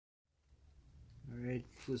Alright,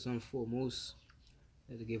 first and foremost,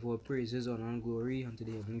 let's give our praises, honor, and glory unto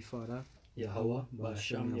the Heavenly Father, Yahweh,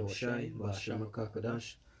 Ba'ashem Yahushai, Ba'ashem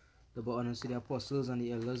Kakadash. Double honors to the apostles and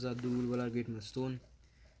the elders that do well at Great Millstone.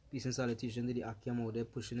 Peace and salutation to the Akim out there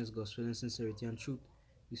pushing his gospel in sincerity and truth.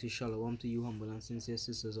 We say shalom to you, humble and sincere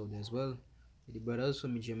sisters out there as well. To the brothers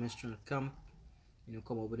from the GMS Strength Camp,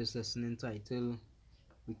 come up with this lesson entitled,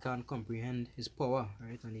 We Can't Comprehend His Power,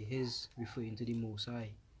 right? And His referring to the Most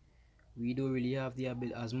High. We don't really have the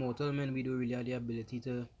ability, as mortal men, we don't really have the ability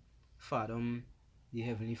to fathom the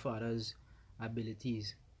Heavenly Father's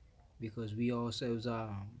abilities, because we ourselves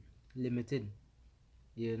are limited.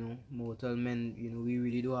 Mortal men, we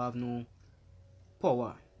really don't have no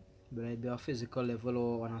power, whether it be a physical level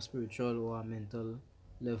or on a spiritual or a mental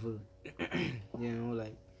level.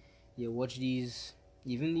 Like you watch these,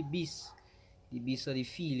 even the beasts of the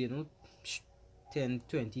field, 10,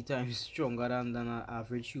 20 times stronger than an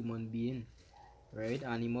average human being, right?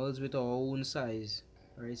 Animals with our own size,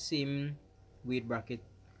 right? Same weight bracket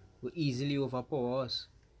will easily overpower us,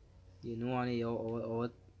 and our the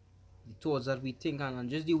thoughts that we think, and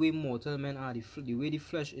just the way mortal men are, the way the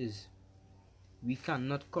flesh is, we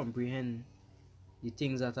cannot comprehend the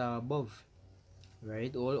things that are above,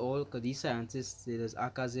 right? All because these scientists, they just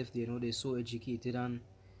act as if they're so educated and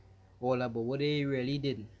all that, but what they really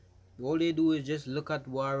did, all they do is just look at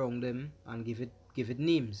what around them and give it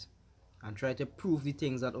names and try to prove the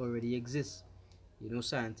things that already exist.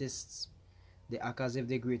 Scientists, they act as if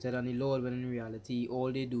they're greater than the Lord, when in reality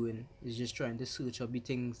all they're doing is just trying to search up the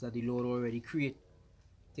things that the Lord already created.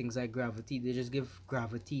 Things like gravity, they just give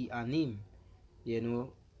gravity a name.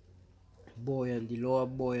 Buoyant, the law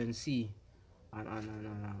of buoyancy, and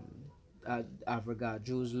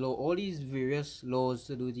Avogadro's law, all these various laws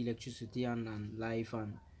to do with electricity and life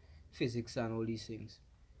and physics and all these things.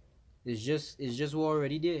 It's just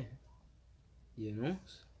already there.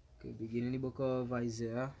 Okay, beginning the book of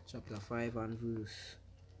Isaiah, chapter 5 and verse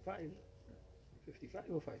 5. 55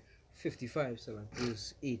 or 5? 55, so like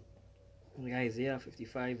verse 8. In Isaiah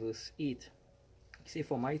 55 verse 8, he say,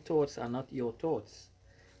 For my thoughts are not your thoughts,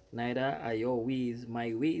 neither are your ways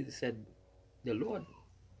my ways, said the Lord.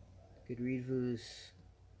 You could read verse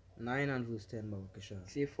 9 and verse 10, Babakasha.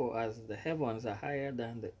 He say, For as the heavens are higher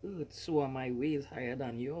than the earth, so are my ways higher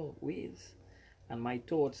than your ways, and my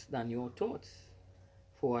thoughts than your thoughts.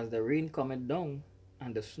 For as the rain cometh down,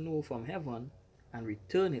 and the snow from heaven, and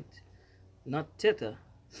returneth not thither,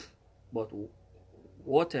 but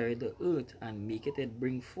water the earth, and maketh it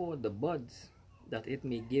bring forth the buds, that it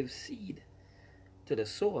may give seed to the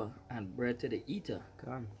sower and bread to the eater.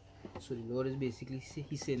 Come. So the Lord is basically,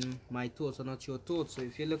 he's saying, my thoughts are not your thoughts. So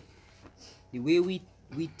if you look, the way we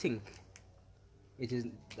think, it is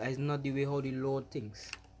not the way how the Lord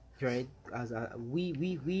thinks, right? As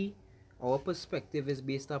our perspective is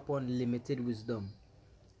based upon limited wisdom,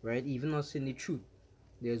 right? Even us in the truth,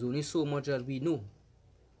 there's only so much that we know,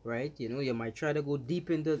 right? You might try to go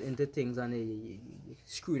deep into things, and you're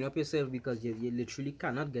screwing up yourself, because you literally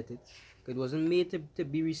cannot get it. It wasn't made to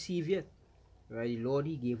be received yet, right? The Lord,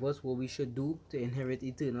 he gave us what we should do to inherit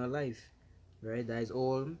eternal life, right? That is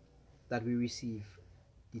all that we receive.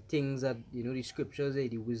 The things that, the scriptures say,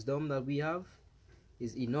 the wisdom that we have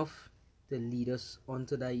is enough to lead us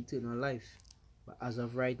onto that eternal life. But as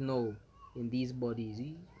of right now, in these bodies,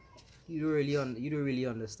 you don't really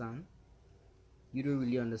understand. You don't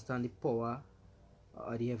really understand the power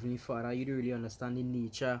of the Heavenly Father. You don't really understand the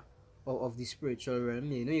nature of the spiritual realm.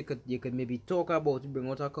 You could maybe talk about it, bring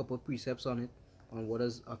out a couple of precepts on it, on what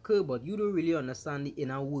has occurred, but you don't really understand the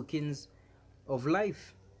inner workings of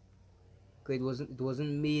life. Because it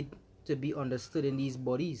wasn't made to be understood in these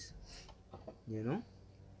bodies. And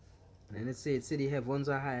then it says the heavens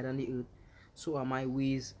are higher than the earth, so are my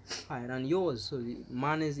ways higher than yours. So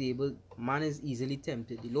man is easily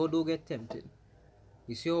tempted. The Lord don't get tempted.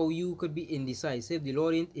 You see how you could be indecisive. The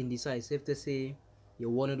Lord ain't indecisive to say you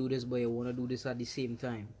want to do this, but you want to do this at the same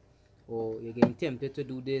time. Or you're getting tempted to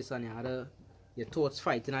do this, and your thoughts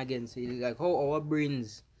fighting against it. Like how our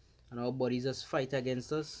brains and our bodies just fight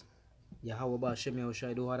against us. Yahweh Ba'ashem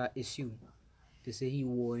Yahushai don't have that issue to say he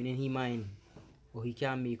warring in his mind, or he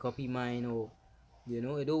can't make up his mind, or it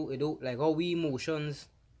don't like how we emotions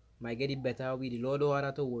might get it better. The Lord don't have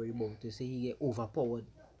that to worry about, to say he get overpowered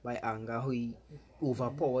by anger, how he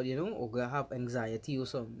overpowered, or gonna have anxiety or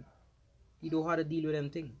something. He don't have to deal with them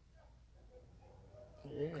things.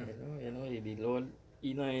 Yeah, the Lord,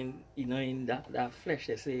 in that flesh,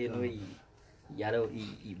 they say,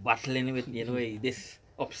 he battling with, this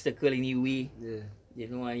obstacle in your way,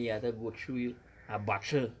 and he had to go through a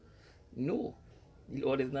battle. No, the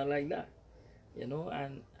Lord is not like that,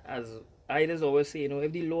 and as I just always say,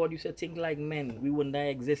 if the Lord used to think like men, we wouldn't have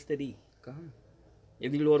exist today. Come.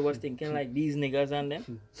 If the Lord was thinking like these niggas and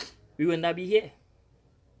them, we wouldn't have be here.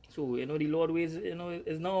 So, the Lord ways,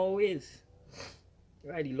 is not always.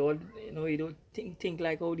 Right? The Lord, he don't think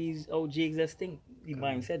like how Jakes just think. The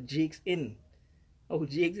mindset Jakes in. How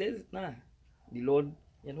Jakes is, nah. The Lord,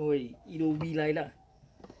 he don't be like that.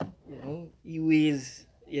 He ways,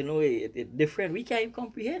 it different. We can't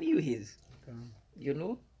comprehend he ways.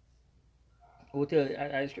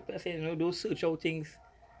 I scripture say, don't search out things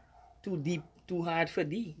too deep, too hard for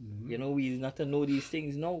thee. We is not to know these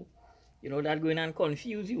things now. That going and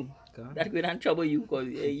confuse you. That going and trouble you because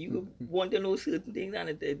you want to know certain things and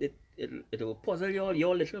it will puzzle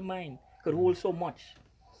your little mind. Could hold so much.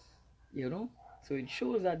 So it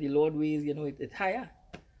shows that the Lord ways, it's higher.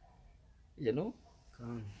 It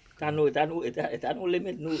had no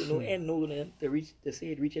limit, no end, no to say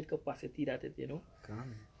it reach its capacity that it, The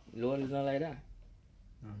Lord is not like that.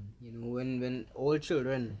 When all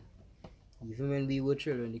children, even when we were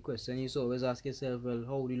children, the question is always ask yourself, well,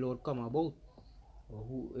 how the Lord come about? Or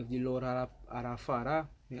who, if the Lord had a father,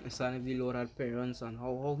 you understand, if the Lord had parents, and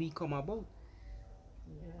how he come about?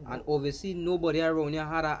 Yeah, and obviously nobody around here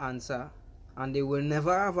had an answer, and they will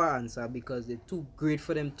never have an answer because they're too great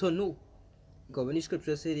for them to know. Because when the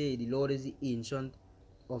scripture says the Lord is the ancient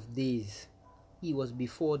of days, he was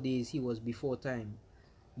before days, he was before time.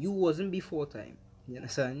 You wasn't before time. You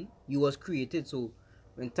understand? You was created. So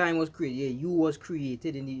when time was created, you was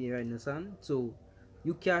created in the air. Understand? So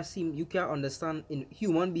you can't understand. In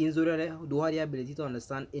human beings don't have the ability to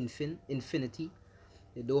understand infinity.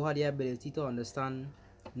 They don't have the ability to understand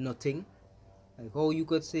nothing. Like how you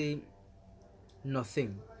could say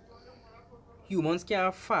nothing. Humans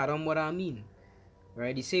can't fathom what I mean.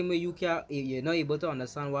 Right? The same way you're not able to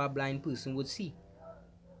understand what a blind person would see.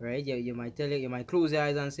 Right? You might close your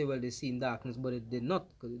eyes and say, well, they see in darkness, but they're not,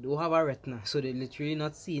 because they don't have a retina, so they're literally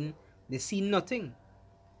not seeing. They see nothing.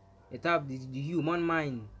 It have the human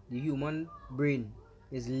mind, the human brain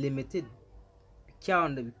is limited. We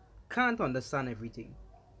can't understand everything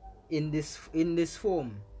in this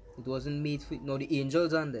form. It wasn't made for. No, the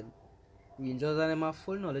angels and them. The angels and them have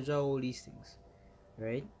full knowledge of all these things.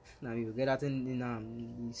 Right? Now we will get that in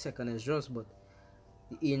the second Esdras, but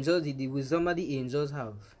the angels, the wisdom that the angels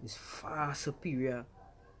have is far superior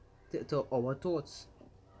to our thoughts.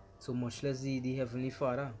 So much less the Heavenly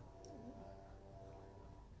Father.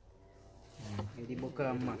 The book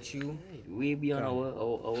of Matthew. Way beyond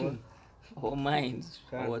our minds,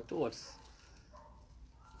 our thoughts.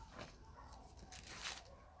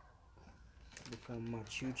 Book of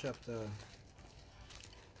Matthew chapter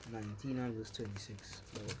 19 and verse 26.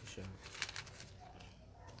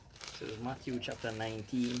 So Matthew chapter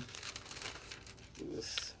 19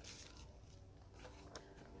 verse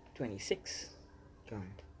 26.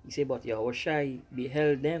 He said, but Yahushua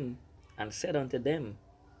beheld them and said unto them,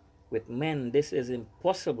 with men this is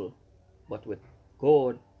impossible, but with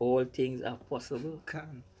God all things are possible.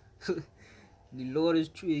 The Lord is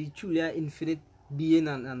truly an infinite being,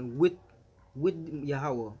 and with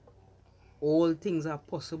Yahweh all things are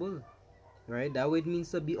possible. Right? That word means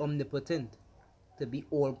to be omnipotent, to be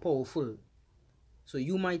all powerful. So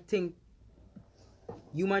you might try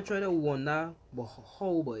to wonder, but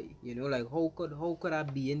how, boy? Like how could a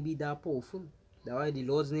being be that powerful? That's why the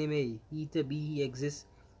Lord's name, he to be, he exists,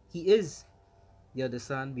 he is. You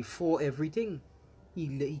understand? Before everything,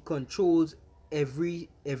 he controls every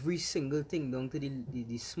single thing down to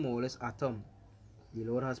the smallest atom. The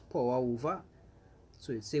Lord has power over.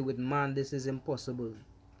 So it say with man this is impossible.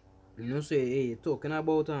 So talking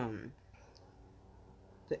about to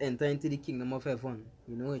enter into the kingdom of heaven.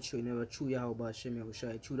 It should never through Yahweh Hashem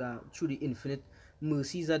Yahushua, through the infinite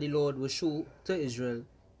mercies that the Lord will show to Israel,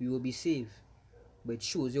 we will be saved. But it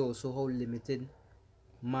shows you also how limited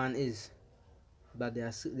man is. But there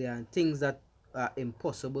are things that are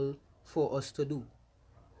impossible for us to do.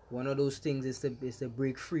 One of those things is to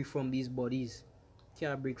break free from these bodies. You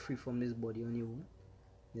can't break free from this body on your own.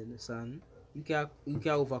 You understand? You can't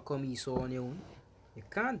overcome Esau on your own. You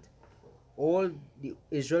can't. All the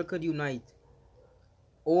Israel could unite.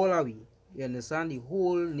 All are we. You understand? The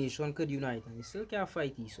whole nation could unite, and you still can't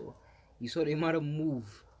fight Esau. Esau they might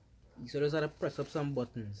move. Esau just had to press up some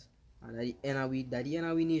buttons, and that the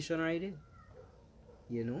enemy nation right there.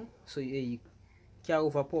 So you can't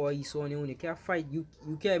overpower Esau on your own. You can't fight. You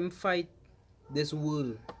can't even fight this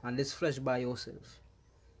world and this flesh by yourself.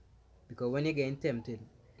 Because when you're getting tempted,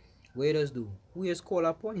 what does do? Who is call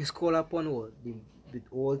upon? You call upon what?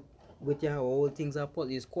 With your all things are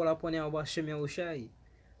possible. You call upon Yahweh Hashem Yahushua.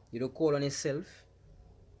 You don't call on yourself.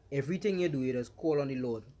 Everything you do, you just call on the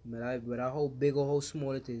Lord, whether how big or how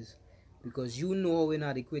small it is, because you know how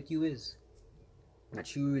inadequate you is,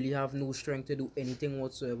 that you really have no strength to do anything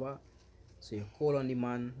whatsoever. So you call on the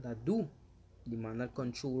man that do, the man that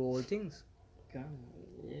control all things. Yeah,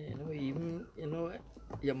 even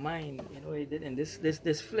your mind, in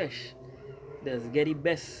this flesh, there's get the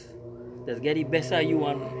best, of you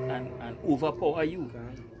and overpower you.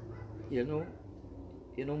 Okay.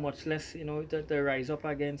 You know, much less, to rise up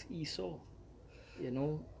against Esau.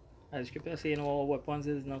 As the scripture say, our weapons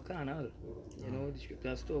is not carnal. The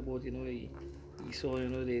scripture talk about, Esau,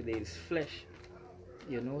 there's flesh.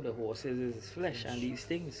 The horses is flesh and these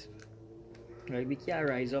things. Right? We can't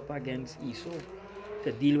rise up against Esau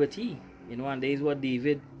to deal with he. And that is what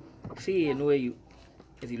David say,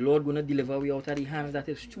 is the Lord gonna deliver we out of the hands that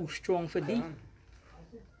is too strong for thee.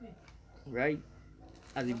 Right?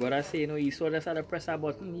 As the brother say, Esau just had to press a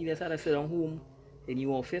button, he just had to sit down home in the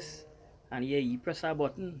office, and he press a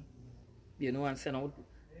button, and send out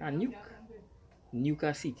a nuke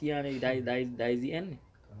a city, and that is the end.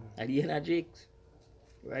 At the end of Jake's.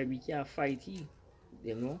 Right? We can't fight he.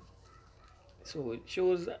 So it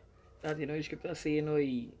shows that, the scripture say,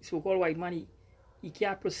 so-called white man, he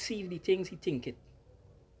can't perceive the things he think it.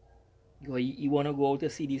 He want to go out to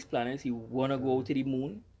see these planets, he want to go out to the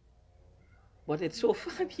moon, but it's so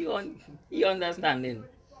far beyond he understanding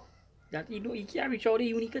that he can't reach out there.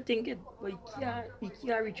 You can think it, but he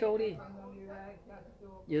can't reach out there.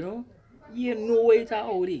 He ain't no way to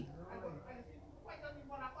out there.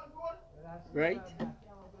 Right?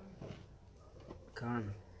 Can't.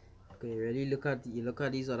 Okay, really look at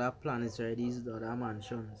these other planets, right? These other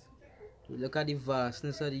mansions. You look at the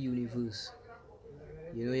vastness of the universe.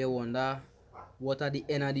 You wonder what at the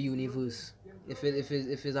end of the universe. If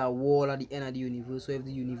it's a wall at the end of the universe, or if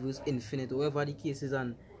the universe infinite, whatever the case is,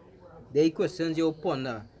 and there are questions you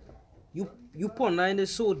ponder. You ponder in the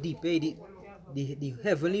so deep, eh? The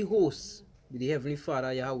heavenly hosts, the heavenly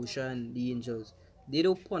Father, Yahusha, and the angels, they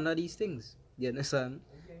don't ponder these things. You understand?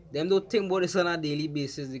 Them don't think about this on a daily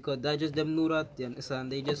basis because that just them know that. You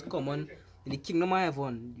understand? They just common in the kingdom of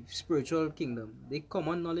heaven, the spiritual kingdom. They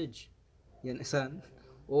common knowledge. You understand?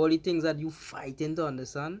 All the things that you fighting to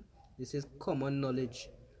understand, this is common knowledge.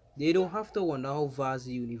 They don't have to wonder how vast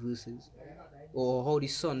the universe is, or how the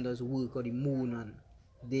sun does work, or the moon, and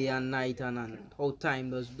day and night, and how time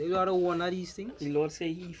does. They don't wonder these things. The Lord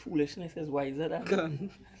say he foolishness is wiser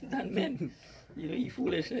than men. He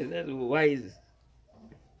foolishness is wise.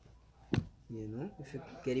 If you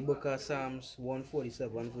get the book of Psalms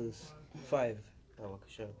 147 verse 5,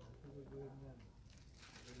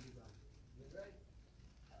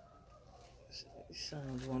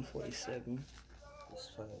 Psalms 147 verse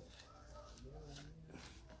 5.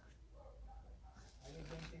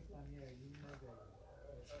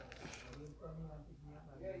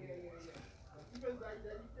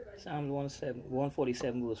 Psalms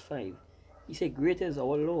 147 verse 5. He said, great is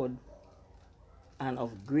our Lord, and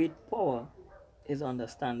of great power, his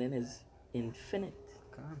understanding is infinite.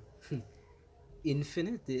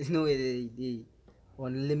 Infinite? The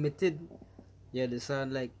unlimited. Yeah, they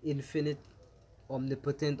sound like infinite,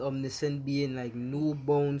 omnipotent, omniscient being, like no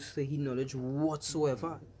bounds to his knowledge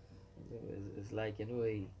whatsoever. It's like,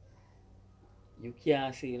 you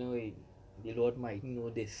can't say, the Lord might know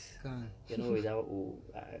this. Without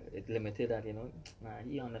it's limited that,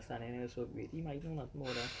 he understanding it so great. He might not know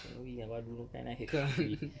that, he never do no kind of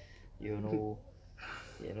history,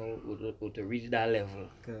 to reach that level.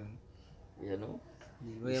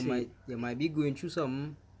 You might be going through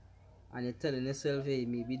something and you're telling yourself, hey,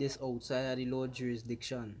 maybe this outside of the Lord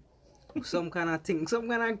jurisdiction. Some kind of thing, some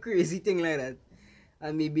kind of crazy thing like that.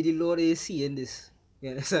 And maybe the Lord is seeing this.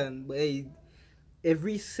 You understand? But hey,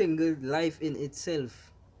 every single life in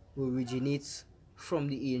itself originates from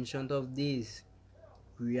the Ancient of Days.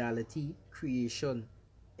 Reality, creation,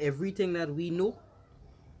 everything that we know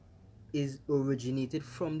is originated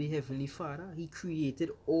from the Heavenly Father. He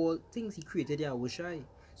created all things. He created Yahushai.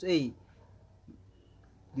 So hey,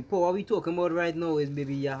 the power we talking about right now is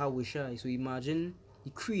maybe Yahushai. So imagine the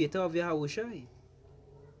creator of Yahushai.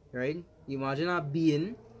 Right? Imagine a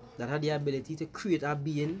being that had the ability to create a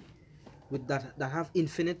being with that have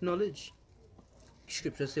infinite knowledge.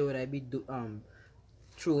 Scripture say whether it be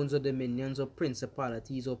thrones or dominions or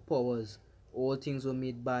principalities or powers, all things were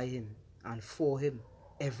made by him and for him.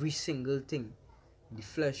 Every single thing, in the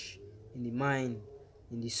flesh, in the mind,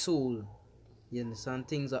 in the soul. You understand?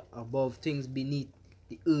 Things are above, things beneath,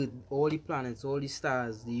 the earth, all the planets, all the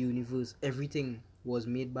stars, the universe, everything was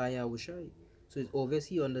made by Yahushai. So it's obvious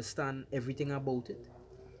he understands everything about it.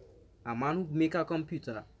 A man who make a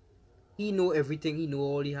computer He know everything. He know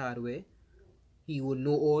all the hardware. He would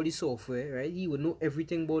know all the software, right? He would know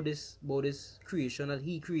everything about this creation that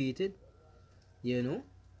he created, you know.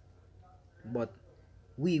 But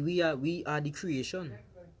we are the creation.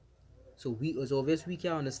 So we as obvious we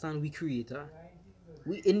can understand we creator.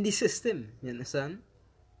 We in the system, you understand?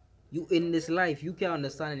 You in this life, you can't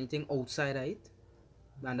understand anything outside of it.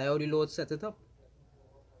 And that's how the Lord set it up.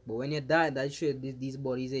 But when you die, that should these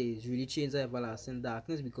bodies is really change the everlasting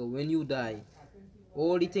darkness, because when you die,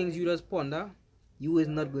 all the things you just ponder, you is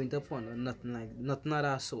not going to ponder nothing like nothing of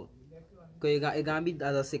that sort. Because it gonna be,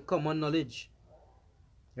 as I say, common knowledge.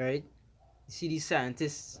 Right? You see these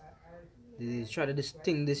scientists, they try to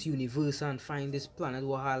distinct this universe and find this planet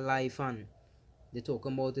what have life, and they talk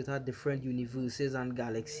about it at different universes and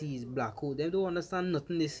galaxies, black hole. They don't understand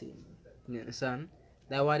nothing they say. You understand?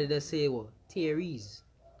 That's why they just say what? Theories.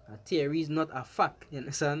 A theory is not a fact, you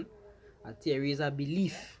understand? A theory is a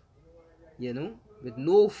belief, you know, with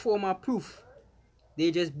no form of proof.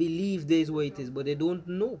 They just believe this is what it is, but they don't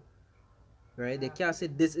know. Right? They can't say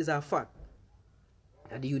this is a fact.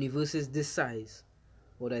 That the universe is this size,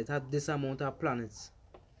 or that it has this amount of planets.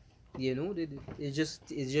 You know, it's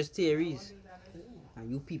just theories.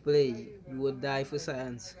 And you people, you would die for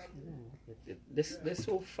science. This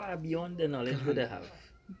so far beyond the knowledge we they have.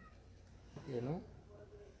 You know?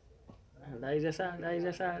 And that is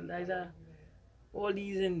all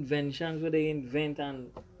these inventions where they invent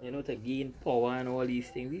and, you know, to gain power and all these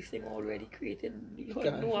things already created. You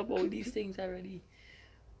all know about these things already.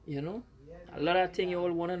 You know? A lot of things you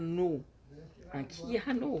all want to know and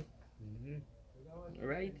can't know.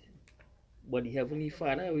 Right? But the Heavenly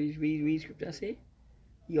Father, we scripture say,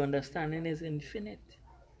 your understanding is infinite.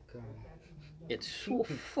 It's so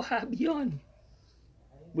far beyond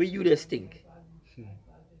where you just think.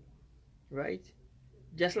 Right?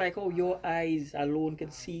 Just like how your eyes alone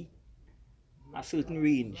can see a certain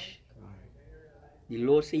range. The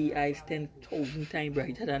Lord say your eyes 10,000 times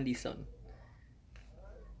brighter than the sun.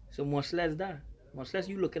 So much less that. Much less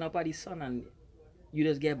you looking up at the sun and you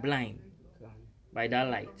just get blind by that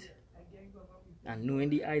light. And knowing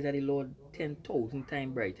the eyes of the Lord 10,000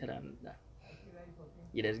 times brighter than that.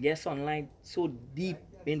 You just get sunlight so deep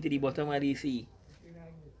into the bottom of the sea.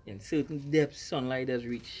 In certain depths, sunlight does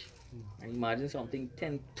reach. And imagine something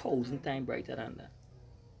 10,000 times brighter than that.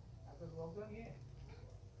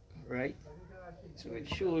 Right? So it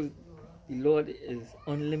shows the Lord is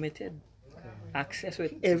unlimited access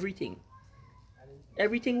with everything.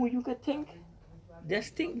 Everything what you could think,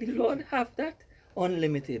 just think the Lord have that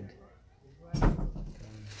unlimited.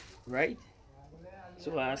 Right?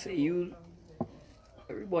 So I say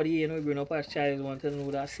everybody, you know, growing up as child want to know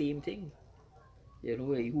that same thing. You know,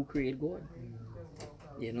 who create God.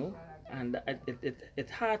 You know? And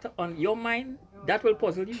it's hard to, on your mind, that will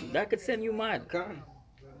puzzle you. That could send you mad.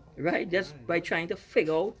 Right? Just by trying to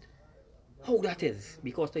figure out how that is.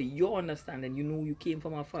 Because to your understanding, you know you came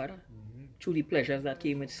from our Father through the pleasures that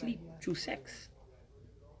came with sleep, through sex.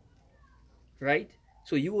 Right?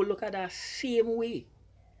 So you will look at that same way,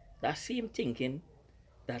 that same thinking,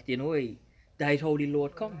 that, you know, that is how the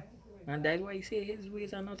Lord come. And that's why he say his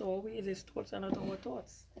ways are not our ways, his thoughts are not our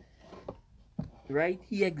thoughts. Right?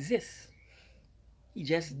 He exists. He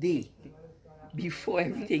just there. Before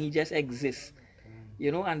everything, he just exists.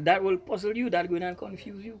 You know, and that will puzzle you, that going to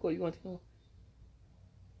confuse you, because you want to know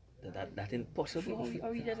that impossible.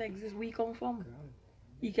 How he just exists, where he come from?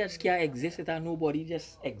 He just can't exist, and nobody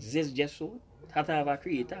just exists just so. It has to have a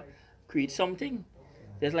creator, create something.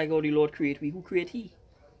 Just like how the Lord create we, who create he?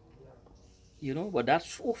 You know, but that's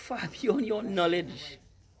so far beyond your knowledge,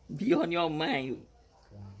 beyond your mind.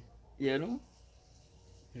 You know?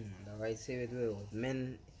 That's why I say with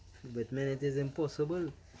men it is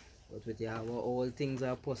impossible. But with Yahweh all things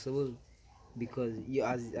are possible. Because you,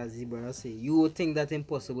 as the brother say, you will think that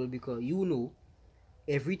impossible because you know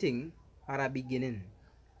everything at a beginning.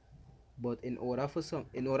 But in order for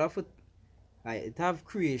it have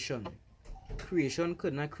creation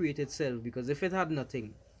could not create itself, because if it had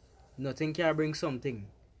nothing can bring something,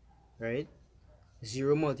 right?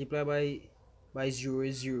 0 multiplied by 0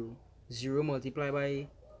 is 0. 0 multiplied by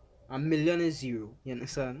a million is 0. You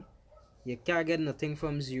understand? You can't get nothing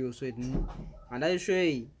from 0. So and I show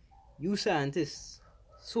you scientists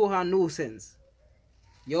so have no sense.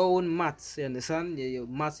 Your own maths, you understand? Your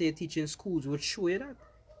maths you teach in schools would show you that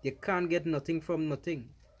you can't get nothing from nothing.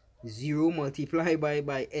 0 multiplied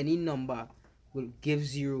by any number will give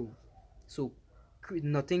 0. So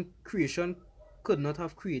creation could not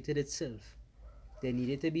have created itself. There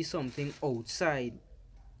needed to be something outside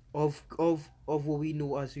of what we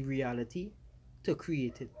know as reality to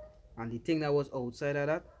create it. And the thing that was outside of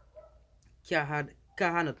that can't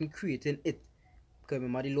have nothing creating it. Because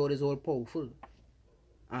remember the Lord is all powerful.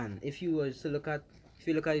 And if you look at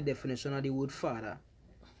the definition of the word father,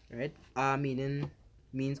 right?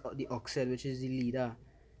 Means the oxen, which is the leader,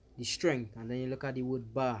 the strength, and then you look at the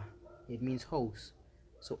word ba, it means house.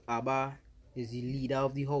 So Abba is the leader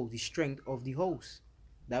of the house, the strength of the house.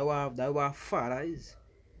 That what father is.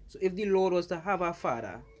 So if the Lord was to have a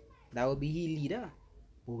father, that would be his leader.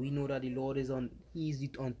 But we know that the Lord is on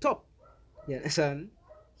top. You understand?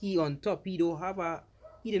 He on top. He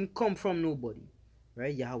didn't come from nobody.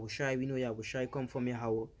 Right? Yahweh Shai, we know Yahweh Shai come from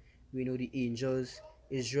Yahweh. We know the angels,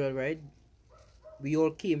 Israel, right? We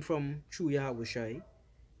all came from through Yahweh Shai.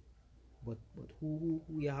 But who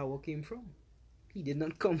Yahweh came from? He did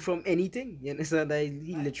not come from anything. You understand? That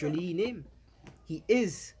he literally named. He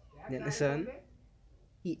is. You understand?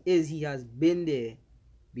 He is. He has been there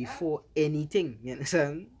before anything. You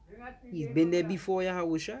understand? He's been there before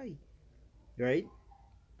Yahweh Shai. Right?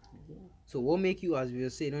 So what make you, as we were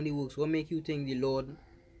saying on the works, what make you think the Lord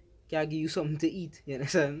can give you something to eat? You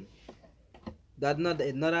understand? It's not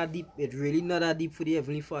that deep. It's really not that deep for the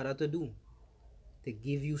Heavenly Father to do. To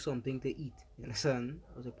give you something to eat. You understand?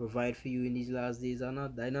 Or to provide for you in these last days. That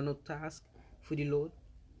is not no task for the Lord.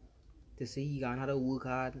 To say he gonna have to work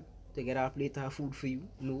hard to get a plate of food for you.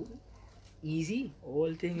 No. Easy.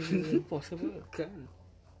 All things is impossible. Can.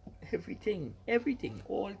 Everything,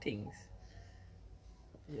 all things.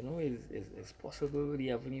 You know, is possible with the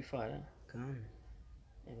Heavenly Father. Can.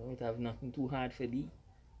 You know, it have nothing too hard for thee.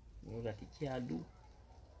 You know, that he can't do.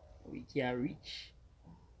 We can't reach.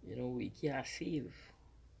 You know, we can't save.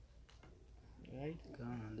 Right?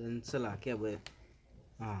 Can. And then it's like, yeah, but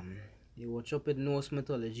you watch up with Norse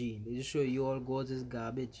mythology. They just show you all gods is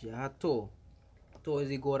garbage. You have Thor. Thor is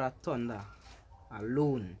the god of thunder.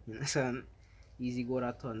 Alone. You understand? He's the god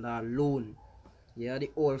of thunder alone. You have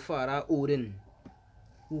the old father Odin,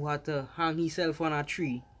 who had to hang himself on a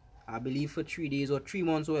tree, I believe for 3 days or 3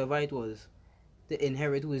 months, whatever it was, to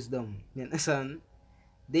inherit wisdom. You understand?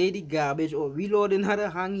 They the garbage, or we Lord didn't have to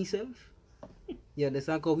hang himself. You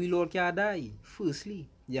understand? Because we Lord can't die. Firstly,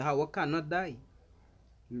 Yahweh cannot die.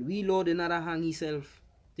 We Lord didn't have to hang himself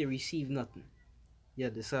to receive nothing. You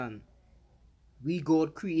understand? We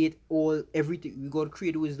God create everything. We God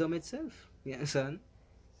create wisdom itself. You understand?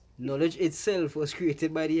 Knowledge itself was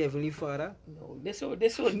created by the Heavenly Father. No, they're so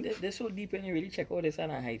deep when you really check out this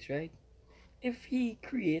on a heights, right? If he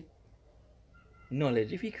create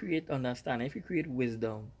knowledge, if he create understanding, if he create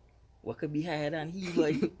wisdom, what could be higher than he,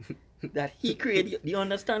 boy? That he create the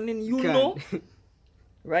understanding, you know,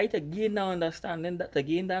 right? To gain that understanding, to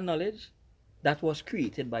gain that knowledge, that was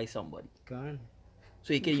created by somebody. Can.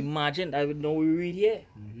 So you can imagine. I would know we read here,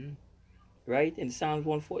 right? In Psalm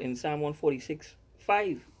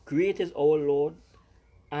 146:5, great is our Lord,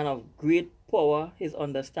 and of great power, his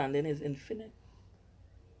understanding is infinite.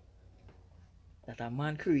 That a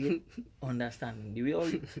man create understanding. Do we all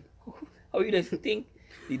how you just think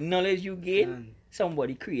the knowledge you gain,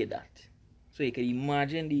 somebody create that. So you can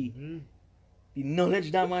imagine the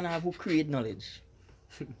knowledge that man have who create knowledge.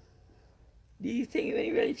 These things when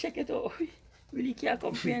you really check it out, really can't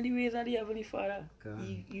comprehend the ways of the Heavenly Father.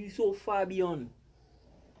 He's so far beyond.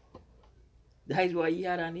 That is why he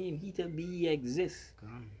had a name. He to be, he exists.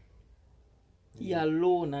 He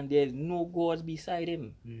alone, and there's no gods beside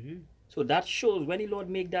him. So that shows when the Lord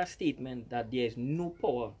make that statement that there is no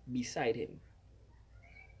power beside him.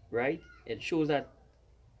 Right? It shows that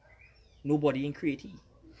nobody in create he.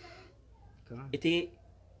 It ain't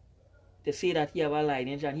to say that he have a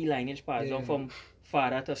lineage and he lineage passes down from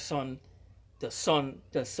father to son to son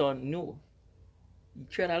to son. No. He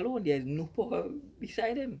tread alone. There is no power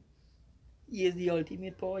beside him. He is the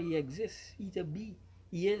ultimate power. He exists. He to be.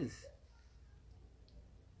 He is.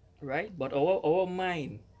 Right? But our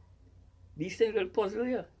mind, these things will puzzle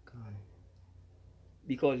you.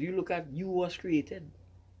 Because you look at you was created.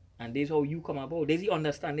 And this is how you come about. There's the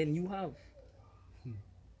understanding you have.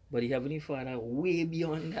 But the Heavenly Father, way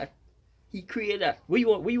beyond that. He created that. We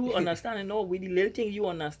understand now. With the little things you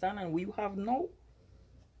understand and we have now,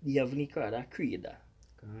 the Heavenly Father created that.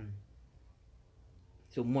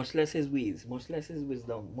 So much less his ways, much less his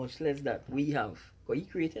wisdom, much less that we have. Because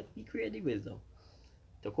he created the wisdom.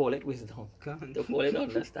 To call it wisdom. To call it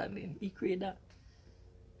understanding. He created that.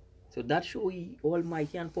 So that shows he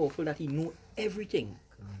almighty and powerful that he know everything.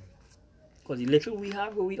 Because the little we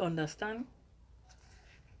have, what we understand,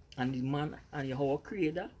 and the man and our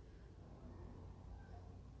creator,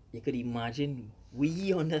 you could imagine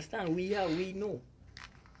we understand, we know.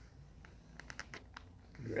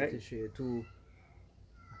 Right? To show you too,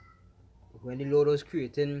 when the Lord was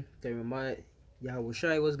creating, I remember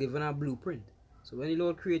Yahushua was given a blueprint. So when the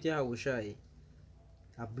Lord created Yahushua,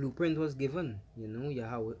 a blueprint was given. You know,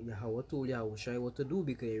 Yahweh told Yahushua what to do,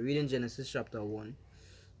 because you read in Genesis chapter 1,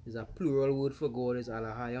 there's a plural word for God is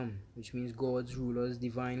Alahayam, which means God's rulers,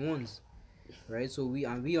 divine ones. Right? So we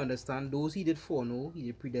understand those he did foreknow, he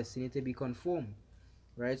did predestinate to be conformed.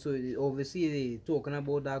 Right? So obviously they talking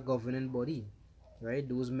about that governing body. Right?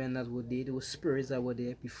 Those men that were there, those spirits that were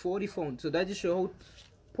there before they found. So that just shows how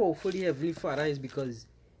powerful the Heavenly Father is, because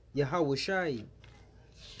Yahushua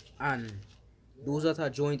and those that are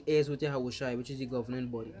joint heirs with Yahushua, which is the governing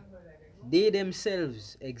body, they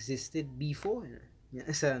themselves existed before. You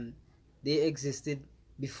understand? They existed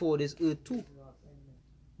before this earth too.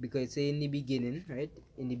 Because it's in the beginning, right?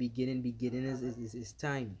 In the beginning is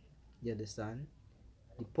time. You understand?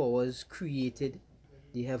 The powers created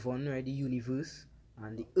the heaven, right? The universe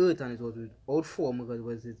and the earth, and it was without form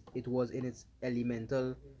because it was in its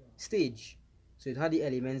elemental stage. So it had the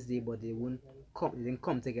elements there, but they didn't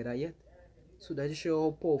come together yet. So that just shows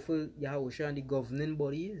how powerful Yahweh and the governing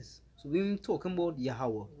body is. So we're talking about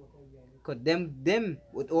Yahweh. Because them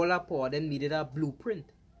with all that power, them needed a blueprint.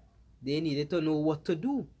 They needed to know what to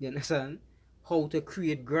do. You understand? How to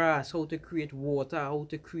create grass, how to create water, how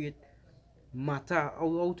to create matter,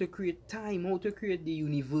 how to create time, how to create the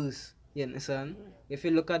universe. You understand? If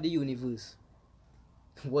you look at the universe,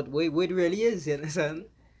 what it really is, you understand?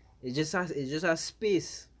 It just has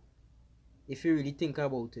space. If you really think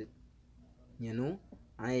about it. You know?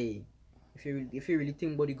 If you really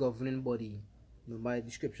think about the governing body, you know, by the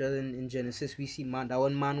scriptures in Genesis we see man, that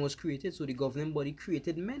when man was created, so the governing body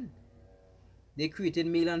created men. They created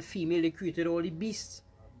male and female, they created all the beasts.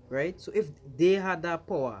 Right? So if they had that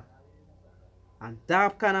power, and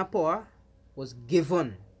that kind of power was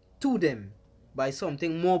given to them by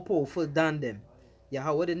something more powerful than them,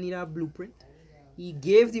 Yahweh didn't need a blueprint. He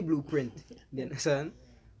gave the blueprint. You understand?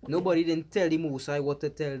 Nobody didn't tell the Mosai what to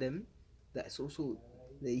tell them. That's also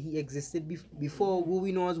he existed before what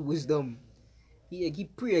we know as wisdom. He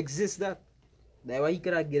pre-exists that. That's why he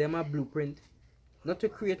could have given them a blueprint. Not to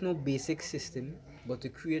create no basic system, but to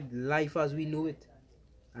create life as we know it.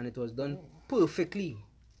 And it was done perfectly.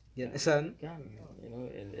 You understand? You know,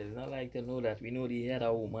 it's not like to know that we know the head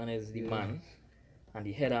of woman is the man, and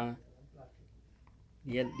the head of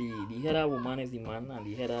the head of woman is the man, and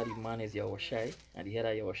the head of the man is Yahushai, and the head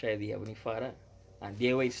of Yahushai is the Heavenly Father. And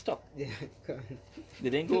there where it stopped. Yeah. They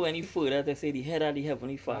didn't go any further to say the head of the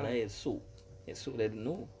Heavenly Father is so. It's so that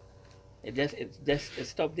no. It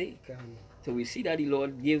stopped there. So we see that the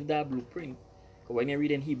Lord gave that blueprint. Because when you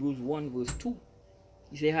read in Hebrews 1 verse 2,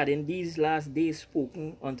 he said, had in these last days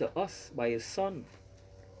spoken unto us by his Son,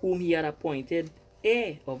 whom he had appointed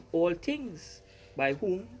heir of all things, by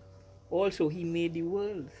whom also he made the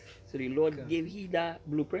world. So the Lord gave he that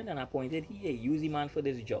blueprint and appointed he here. Use the man for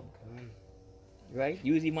this job. Right?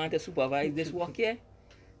 Use the man to supervise this work here.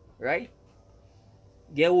 Right?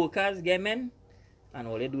 Get workers, get men, and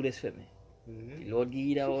all they do this for me. The Lord give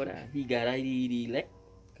you the order. He guided the elect,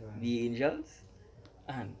 the angels,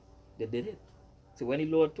 and they did it. So when the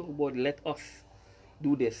Lord talk about let us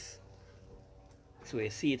do this, so you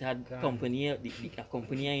see it had company, the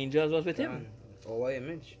company of angels was with him. Our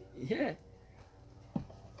image. Yeah.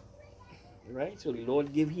 Right? So the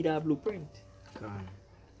Lord gave he that blueprint.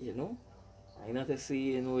 You know? I not to say,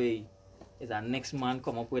 you know, it's a next man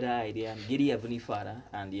come up with an idea and give the Heavenly Father,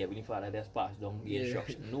 and the Heavenly Father just pass down the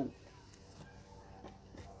instruction. No.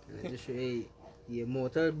 Just the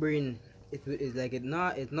immortal brain, it's like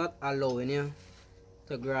it's not allowing you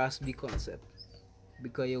to grasp the concept,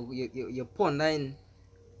 because you're pondering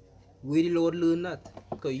where the Lord learned that.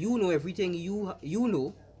 Because you know everything you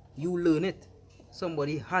know, you learn it.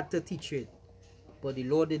 Somebody had to teach it, but the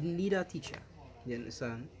Lord didn't need a teacher. You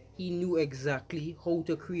understand? He knew exactly how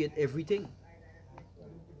to create everything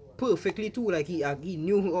perfectly too. Like he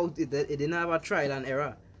knew how it didn't have a trial and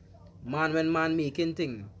error. When man making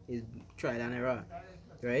thing is trial and error,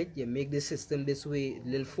 right? You make the system this way,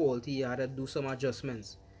 little faulty, you had to do some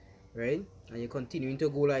adjustments, right? And you're continuing to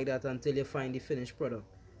go like that until you find the finished product.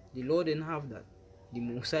 The Lord didn't have that. The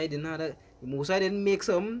Mosai didn't have that. The Mosai didn't make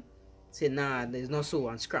some, say nah, it's not so,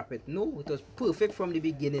 and scrap it. No, it was perfect from the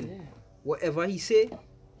beginning. Yeah. Whatever he said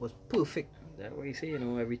was perfect. That way you say, you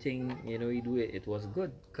know, everything, you know, he do it was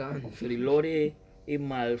good. Can. So the Lord a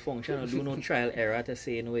malfunction or do no trial error to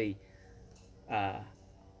say, no way,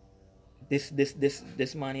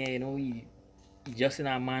 this man here, you know, he just in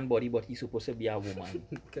a man body, but he's supposed to be a woman.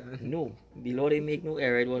 No, the Lord didn't make no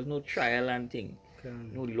error. It was no trial and thing.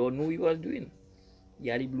 No, the Lord knew he was doing. He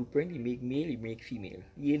had the blueprint. He make male, he make female.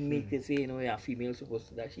 He didn't make to say, you know, a female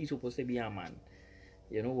that she's supposed to be a man.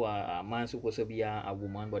 You know, a man supposed to be a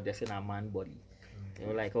woman, but that's in a man body. You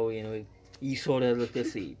know, like how, you know, Esau does look the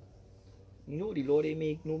same. You know, the Lord, they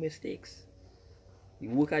make no mistakes. The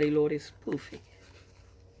work of the Lord is perfect.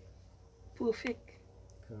 Perfect.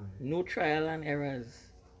 No trial and errors.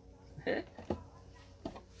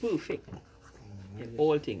 Perfect in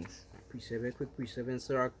all things. Precept, a quick precept in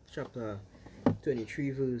Sirach chapter 23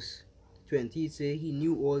 verse 20, it say he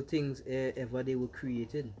knew all things ever they were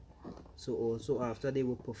created. So also after they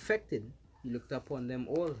were perfected, he looked upon them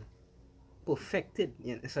all. Perfected,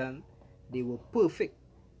 you understand? They were perfect.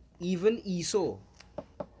 Even Esau.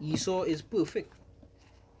 Esau is perfect.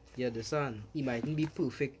 You understand? He mightn't be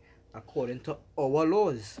perfect according to our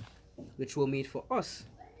laws, which were made for us.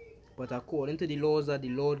 But according to the laws that the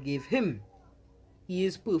Lord gave him, he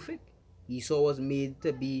is perfect. Esau was made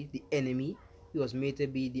to be the enemy. He was made to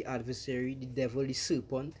be the adversary, the devil, the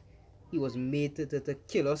serpent. He was made to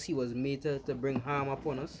kill us. He was made to bring harm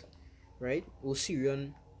upon us. Right? O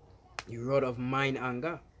Syrian, the rod of mine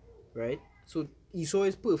anger. Right? So Esau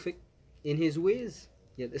is perfect in his ways.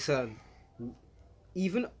 Yet, son,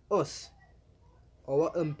 even us,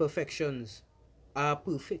 our imperfections are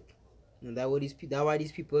perfect. And that's why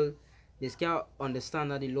these people, they can't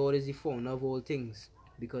understand that the Lord is the founder of all things,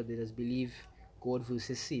 because they just believe God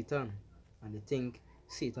versus Satan, and they think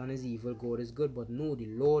Satan is evil, God is good. But no, the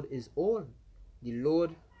Lord is all. The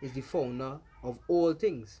Lord is the founder of all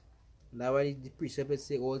things. And that's why the precepts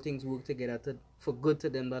say all things work together for good to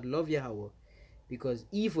them that love Yahweh, because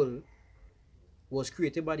evil was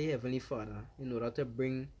created by the Heavenly Father in order to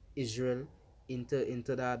bring Israel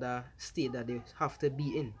into that state that they have to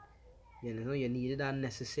be in. You know, you needed that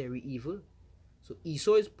necessary evil. So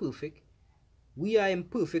Esau is perfect. We are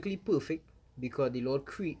imperfectly perfect because the Lord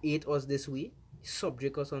create us this way,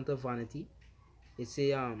 subject us unto vanity. It's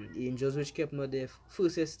a the angels which kept not their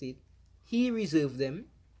first estate, he reserved them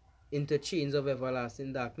into chains of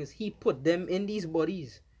everlasting darkness. He put them in these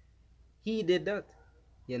bodies. He did that.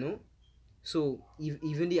 You know. So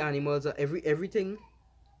even the animals, everything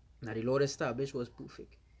that the Lord established was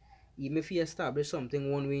perfect. Even if he established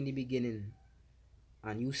something one way in the beginning,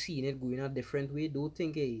 and you seen it going a different way, don't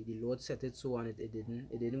think, hey, the Lord set it so and it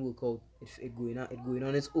didn't work out. It going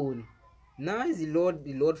on its own. Nah, it's the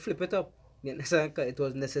Lord flip it up. You understand? 'Cause it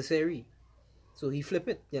was necessary. So he flip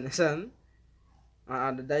it. You understand?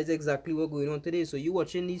 And that is exactly what's going on today. So you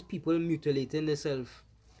watching these people mutilating themselves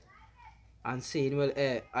and saying, well,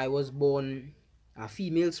 I was born a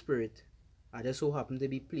female spirit. I just so happen to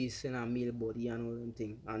be placed in a male body and all them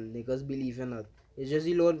thing. And niggas believe in that. It's just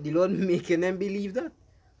the Lord making them believe that.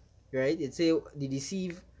 Right? It say the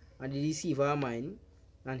deceive and the deceiver mind.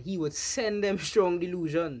 And he would send them strong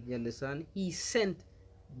delusion. You understand? He sent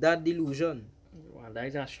that delusion. And that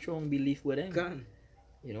is a strong belief with them. Can.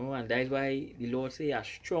 You know, and that's why the Lord say a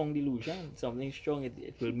strong delusion, something strong,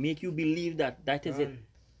 it will make you believe that is it,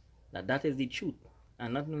 that is the truth,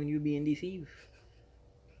 and not knowing you being deceived.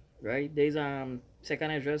 Right? There's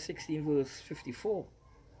 2nd Ezra 16 verse 54.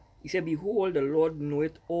 He said, behold, the Lord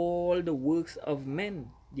knoweth all the works of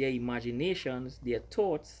men, their imaginations, their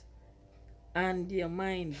thoughts, and their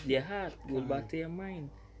mind, their heart. Goes back to your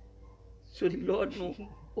mind. So the Lord knows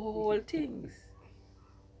all things.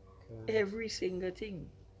 Every single thing.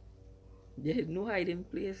 There is no hiding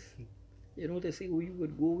place. You know, to say where you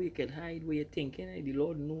would go, where you can hide, where you're thinking. The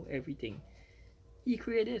Lord knows everything. He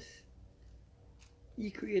created this. He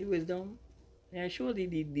created wisdom. And I show that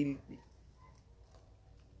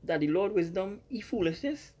the Lord wisdom, he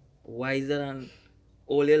foolishness, wiser than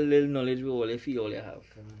all your little knowledge, all your feel, all you have.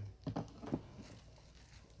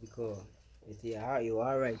 Because you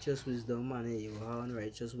are righteous wisdom, and you are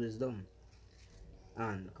unrighteous wisdom.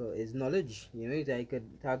 And it's knowledge. You know, it could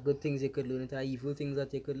have good things you could learn, it have evil things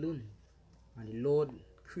that you could learn. And the Lord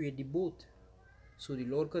created both. So the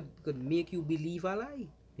Lord could make you believe a lie.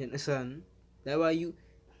 You understand? That's why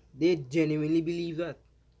they genuinely believe that.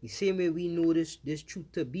 The same way we know this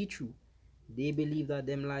truth to be true, they believe that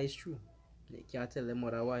them lies true. They can't tell them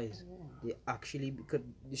otherwise. They actually, because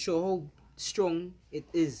they show how strong it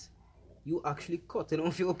is. You actually cutting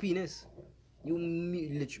off your penis. You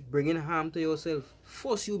literally bringing harm to yourself.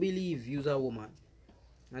 Force you believe you're a woman.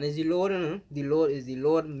 And it's the Lord, the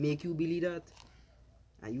Lord make you believe that.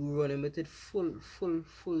 And you run him with it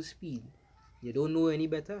full speed. You don't know any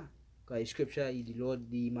better. Because scripture, the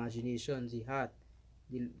Lord, the imaginations, the heart.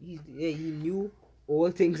 He knew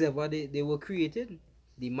all things ever they were created.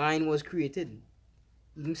 The mind was created.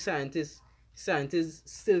 Even scientists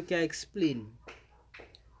still can't explain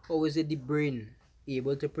how is it the brain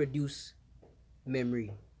able to produce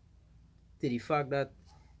memory, to the fact that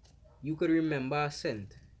you could remember a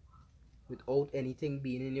scent without anything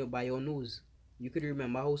being in your by your nose. You could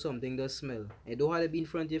remember how something does smell. It don't have to be in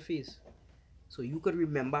front of your face. So you could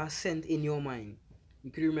remember a scent in your mind. You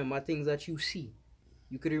could remember things that you see.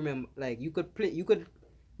 You could remember, like, you could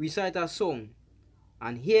recite a song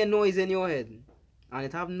and hear noise in your head and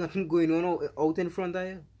it have nothing going on out in front of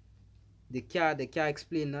you. They can't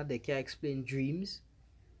explain that. They can't explain dreams.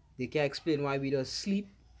 They can't explain why we just sleep.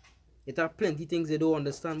 It have plenty things they don't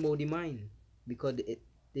understand about the mind because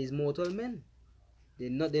there's mortal men. They're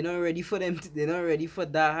not ready for them. They're not ready for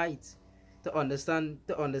that height to understand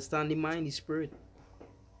the mind, the spirit.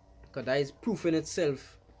 Because that is proof in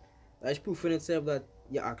itself. That is proof in itself that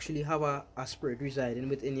you actually have a spirit residing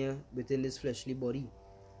within this fleshly body.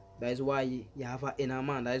 That is why you have an inner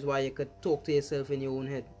man. That is why you could talk to yourself in your own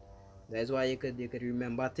head. That is why you could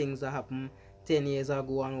remember things that happened 10 years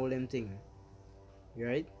ago and all them things.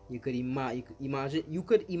 Right? You could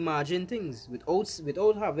imagine things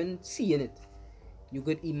without having seen it. You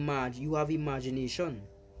could imagine. You have imagination.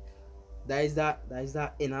 That is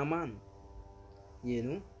that inner man. You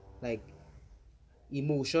know, like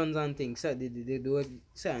emotions and things. They do,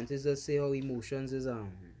 scientists just say how emotions is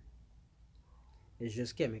it's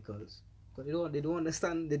just chemicals. Because they don't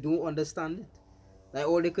understand it. Like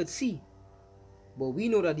all they could see. But we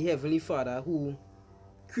know that the Heavenly Father who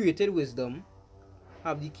created wisdom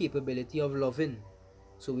have the capability of loving.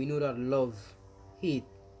 So we know that love, hate,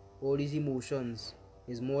 all these emotions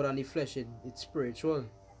is more than the flesh. It's spiritual.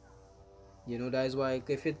 You know, that is why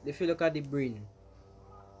if you look at the brain,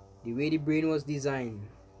 the way the brain was designed,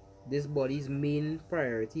 this body's main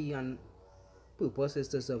priority and purpose is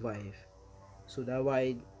to survive. So that's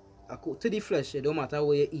why to the flesh, it don't matter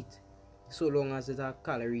what you eat, so long as it has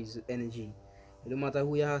calories, energy. It don't matter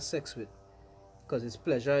who you have sex with, because its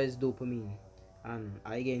pleasure is dopamine, and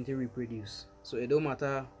I get to reproduce. So it don't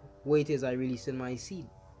matter what it is I release in my seed.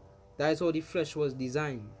 That is how the flesh was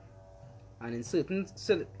designed. And in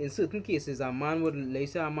certain cases, a man would,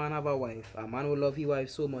 let's say a man have a wife, a man would love his wife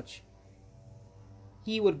so much,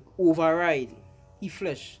 he would override his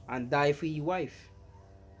flesh and die for his wife.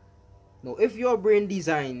 Now, if your brain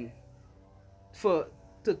designed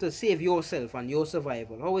to save yourself and your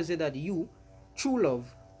survival, how is it that you, true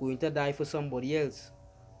love, going to die for somebody else?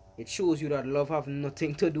 It shows you that love have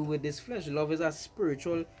nothing to do with this flesh. Love is a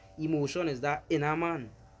spiritual emotion, is that inner man.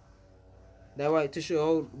 That's why to show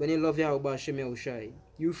how when you love your Shai,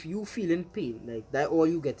 you feeling pain, like that all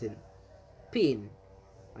you getting. Pain.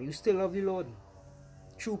 And you still love the Lord.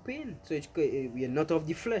 True pain. So you're not of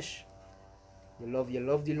the flesh. You love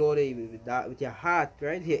the Lord with your heart,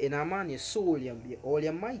 right? Your inner man, your soul, all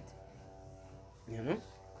your might. You know?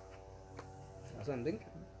 That's something.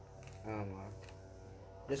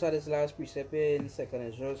 Just had this last precept in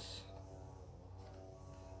 2nd Ezra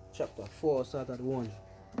chapter 4, start at 1.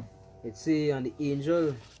 It say, and the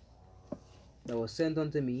angel that was sent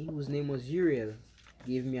unto me, whose name was Uriel,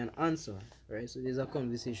 gave me an answer. Right? So there's a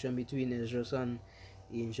conversation between Ezra and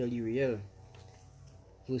angel Uriel.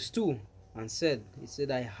 Verse 2, and said, it said,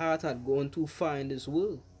 thy heart had gone too far in this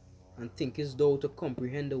world, and thinkest thou to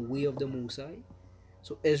comprehend the way of the Most High?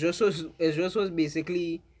 So Ezra was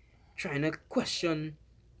basically trying to question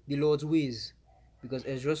the Lord's ways, because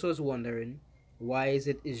Ezra was wondering, why is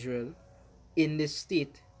it Israel in this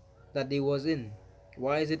state that they was in?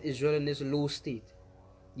 Why is it Israel in this low state?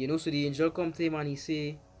 You know, so the angel come to him and he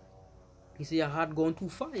say your heart gone too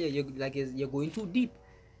far. You're going too deep.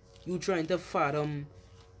 You trying to fathom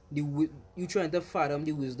the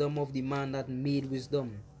wisdom of the man that made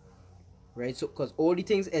wisdom, right? So because all the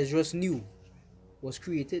things Ezra knew was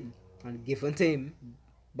created and given to him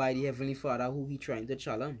by the Heavenly Father who he trying to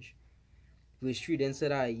challenge. Verse 3, then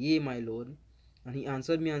said I, yea, my Lord. And he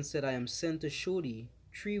answered me and said, I am sent to show thee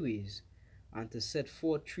 3 ways, and to set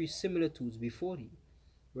forth 3 similitudes before thee,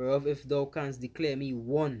 whereof if thou canst declare me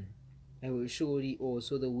one, I will show thee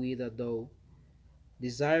also the way that thou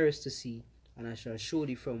desirest to see, and I shall show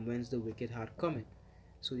thee from whence the wicked heart cometh.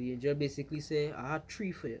 So the angel basically say, I had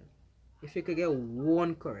 3 for you. If you could get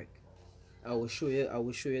 1 correct, I will show you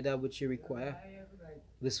that which you require.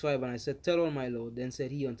 Verse 5, and I said, tell on my Lord. Then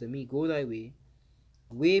said he unto me, go thy way,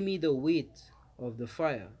 weigh me the weight of the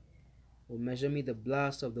fire, or measure me the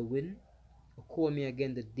blast of the wind, or call me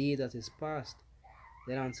again the day that is past.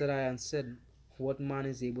 Then answered I and said, what man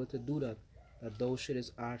is able to do that thou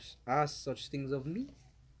shouldest ask such things of me?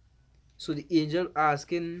 So the angel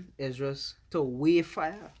asking Ezra to weigh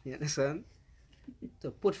fire, you understand?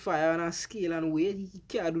 To put fire on a scale and weigh, he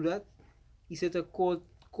can't do that. He said to call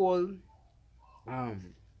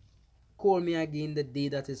me again the day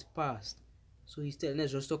that is past. So he's telling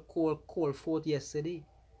us just to call forth yesterday.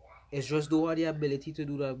 Ezra's don't have the ability to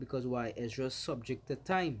do that because why? Ezra's subject to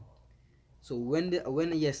time. So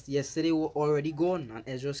yesterday were already gone and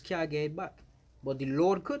Ezra can't get it back. But the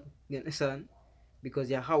Lord could, you understand? Because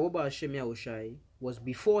Yahweh Ba'ashem Yahushai was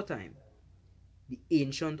before time, the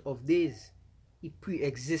ancient of days. He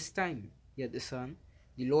pre-exists time. You understand?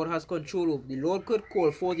 The Lord has control of. The Lord could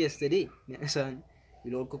call forth yesterday. You understand?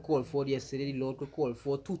 The Lord could call forth yesterday. The Lord could call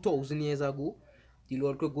forth 2,000 years ago. The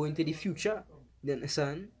Lord could go into the future. You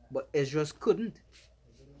understand? But Ezra couldn't.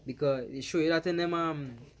 Because they show you that in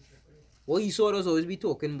them what Esau does always be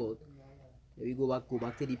talking about. We go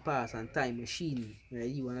back to the past and time machine.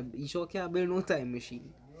 Right? Esau can't build no time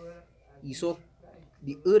machine. Esau,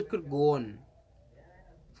 the earth could go on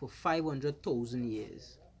for 500,000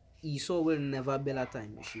 years. Esau will never build a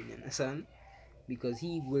time machine, you understand? Because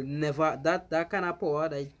he will never, that kind of power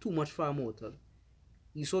that is too much for a mortal.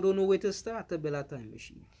 Esau don't know where to start to build a time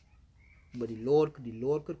machine. But the Lord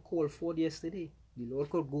could call forth yesterday. The Lord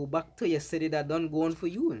could go back to yesterday that done go on for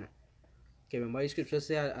you. Okay, remember the scripture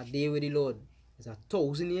say a day with the Lord is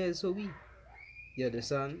 1,000 years for we. You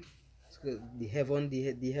understand? So the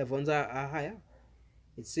heavens are higher.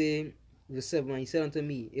 It say, verse 7, he said unto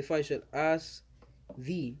me, if I should ask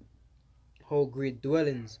thee how great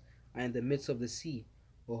dwellings are in the midst of the sea,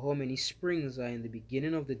 or how many springs are in the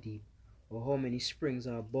beginning of the deep, or how many springs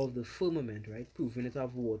are above the firmament, right? Proving it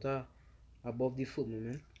have water above the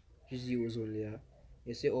firmament, which is yours only.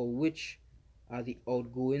 You say, or which are the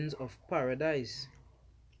outgoings of paradise?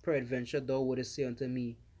 Peradventure thou wouldest say unto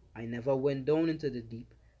me, I never went down into the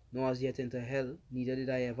deep, nor as yet into hell, neither did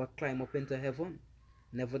I ever climb up into heaven.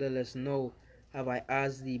 Nevertheless now have I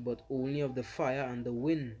asked thee but only of the fire and the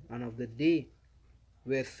wind, and of the day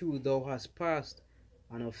wherethrough thou hast passed,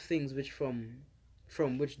 and of things which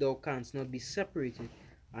from which thou canst not be separated,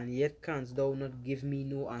 and yet canst thou not give me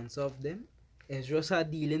no answer of them? Ezra are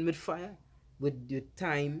dealing with fire, with the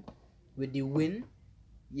time, with the wind,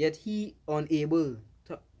 yet he unable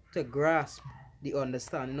to grasp the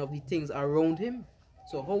understanding of the things around him.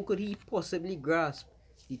 So how could he possibly grasp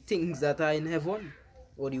the things that are in heaven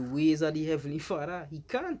or the ways of the Heavenly Father? He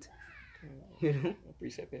can't. You know?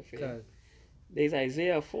 Precept there's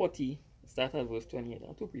Isaiah 40, start at verse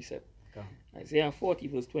 28. Two precept. Isaiah 40,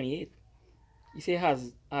 verse 28. He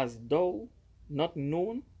says, Has thou not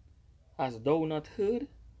known, hast thou not heard,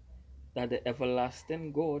 that the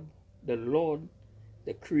everlasting God, the Lord,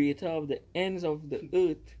 the creator of the ends of the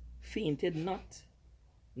earth, fainted not,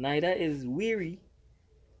 neither is weary,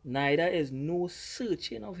 neither is no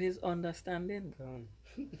searching of his understanding.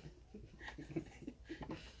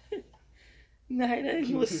 Neither is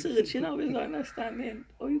no searching of his understanding.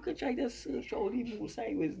 Or you could try to search out the most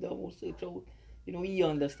high wisdom, or search out, he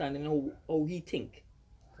understanding how he think.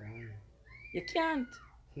 You can't.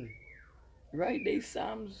 Right? There's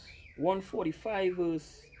Psalms 145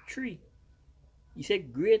 verse 3. He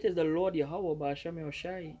said, great is the Lord Yahweh Ba'ashem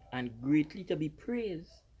Yahushai, and greatly to be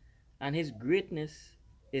praised, and his greatness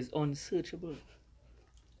is unsearchable.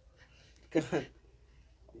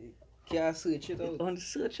 Can't search it out.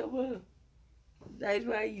 Unsearchable. That's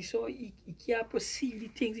why he can't perceive the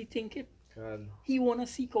things he thinking. He wanna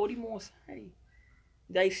seek out the Most High.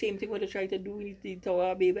 That same thing what they try to do in the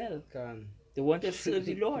Tower of Babel. They want to serve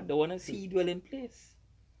the Lord. They want to see dwelling place.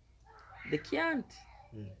 They can't.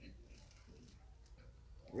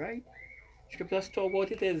 Right? Scriptures talk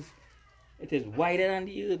about it is wider than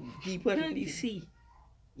the earth, deeper than the sea.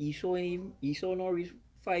 Esau not reach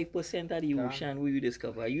 5% of the ocean where you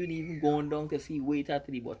discover. You ain't even going down to see way at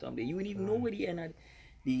the bottom there. You ain't even know where the end of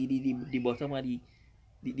the bottom of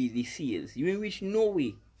the sea is. You ain't reach no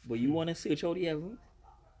way. But you want to search out the heaven?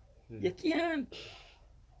 You can't.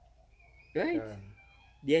 Right?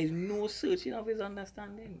 There is no searching of his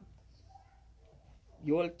understanding.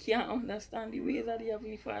 You all can't understand the ways of the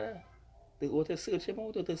Heavenly Father. Or to search him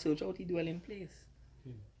out, or to search out his dwelling place.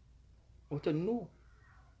 Or to know.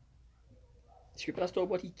 Scriptures talk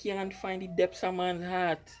about he can't find the depths of man's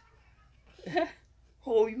heart.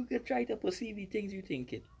 How you can try to perceive the things you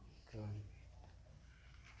think it.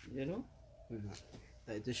 You know?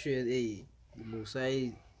 Like to show you, the Most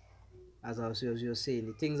High, as I was saying,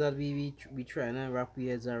 the things that we trying to wrap our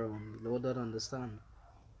heads around, the Lord don't understand.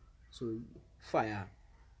 So fire.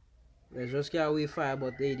 Let's just carry away fire,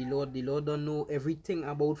 but the Lord don't know everything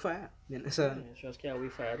about fire. You understand? Let's just carry away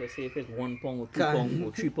fire. Let's say if it's 1 pound or 2 pounds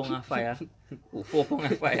or 3 pounds of fire or 4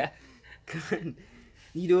 pounds of fire.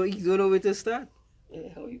 You don't know where to start.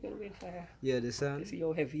 How you gonna wait fire? You understand? You see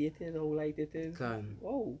how heavy it is, how light it is.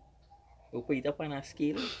 Whoa. You put it up on a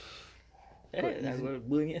scale. That will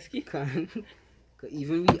burn your skin.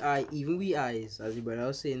 Even we eyes, as the brother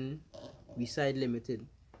was saying, we side limited.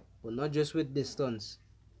 but not just with distance.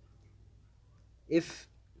 If,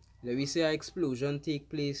 let me say, an explosion take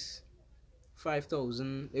place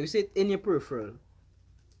 5,000, let me say in your peripheral,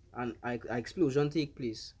 and an explosion take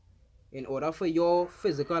place, in order for your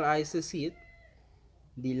physical eyes to see it,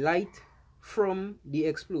 the light from the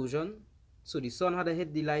explosion, so the sun had to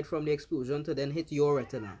hit the light from the explosion to then hit your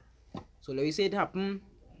retina. So let me say it happen,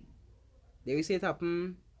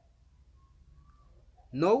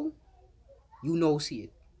 now, you now see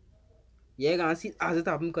it. You're gonna see it as it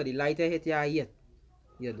happen because the light hit your eye yet.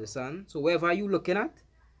 You understand? So wherever you looking at,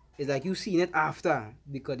 it's like you seen it after,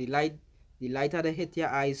 because the light had to hit your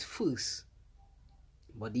eyes first.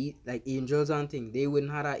 But the like angels and things, they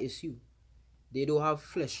wouldn't have that issue. They don't have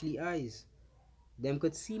fleshly eyes. Them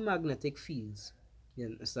could see magnetic fields. You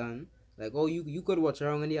understand? Like, oh, you could watch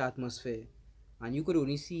around in the atmosphere and you could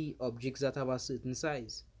only see objects that have a certain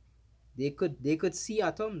size. They could see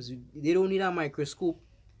atoms. They don't need a microscope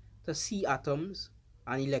to see atoms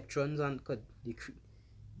and electrons, and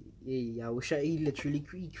I wish he literally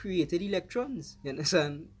created electrons. You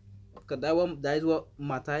understand? Because that is what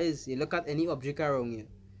matter is. You look at any object around you,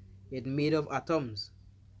 it's made of atoms.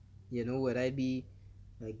 You know, whether it be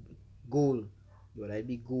like gold, whether it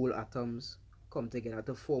be gold atoms come together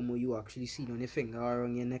to form what you actually see on your finger or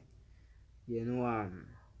on your neck. You know,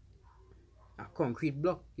 a concrete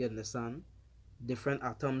block. You understand? Different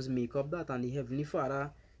atoms make up that, and the Heavenly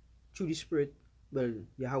Father, through the Spirit, well,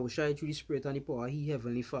 Yahushua through the Spirit and the power, He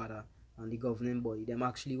Heavenly Father and the governing body, them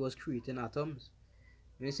actually was creating atoms.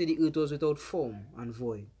 When you say the earth was without form and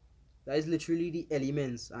void, that is literally the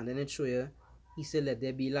elements, and then it show you, He said, let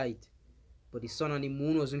there be light. But the sun and the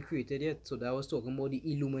moon wasn't created yet, so that was talking about the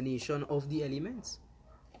illumination of the elements.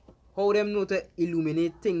 How them know to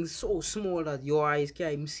illuminate things so small that your eyes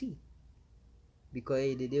can't even see?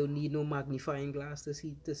 Because they don't need no magnifying glass to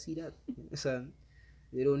see that. So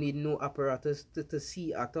they don't need no apparatus to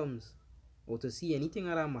see atoms or to see anything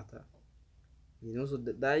of that matter. You know, so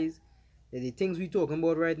that is the things we talking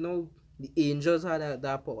about right now. The angels had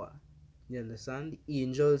that power. You understand? The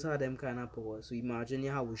angels had them kind of power. So imagine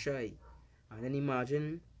Yahushua, and then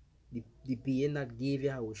imagine the being that gave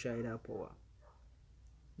Yahushua that power.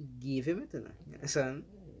 He gave him it, you understand?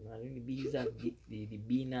 The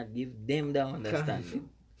being that give them the understanding.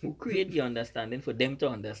 Who create the understanding for them to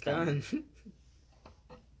understand?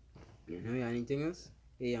 You know, anything else?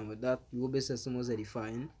 Hey, and with that, your best system was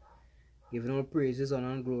edifying. Giving all praises,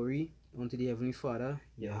 honor, and glory unto the Heavenly Father,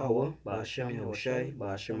 Yahweh, Ba'ashem, Yahushai,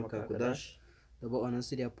 Ba'ashem, Makakodash. Double honors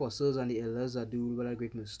to the apostles and the elders that do rule by a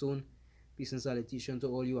great millstone. Peace and salutation to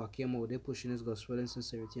all you Akim out there pushing His gospel in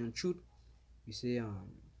sincerity and truth. We say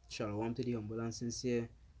shalom to the humble and sincere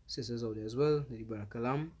sisters out there as well. The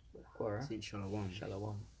Barakalam. Quora. Say shalom.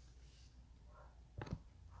 Shalom.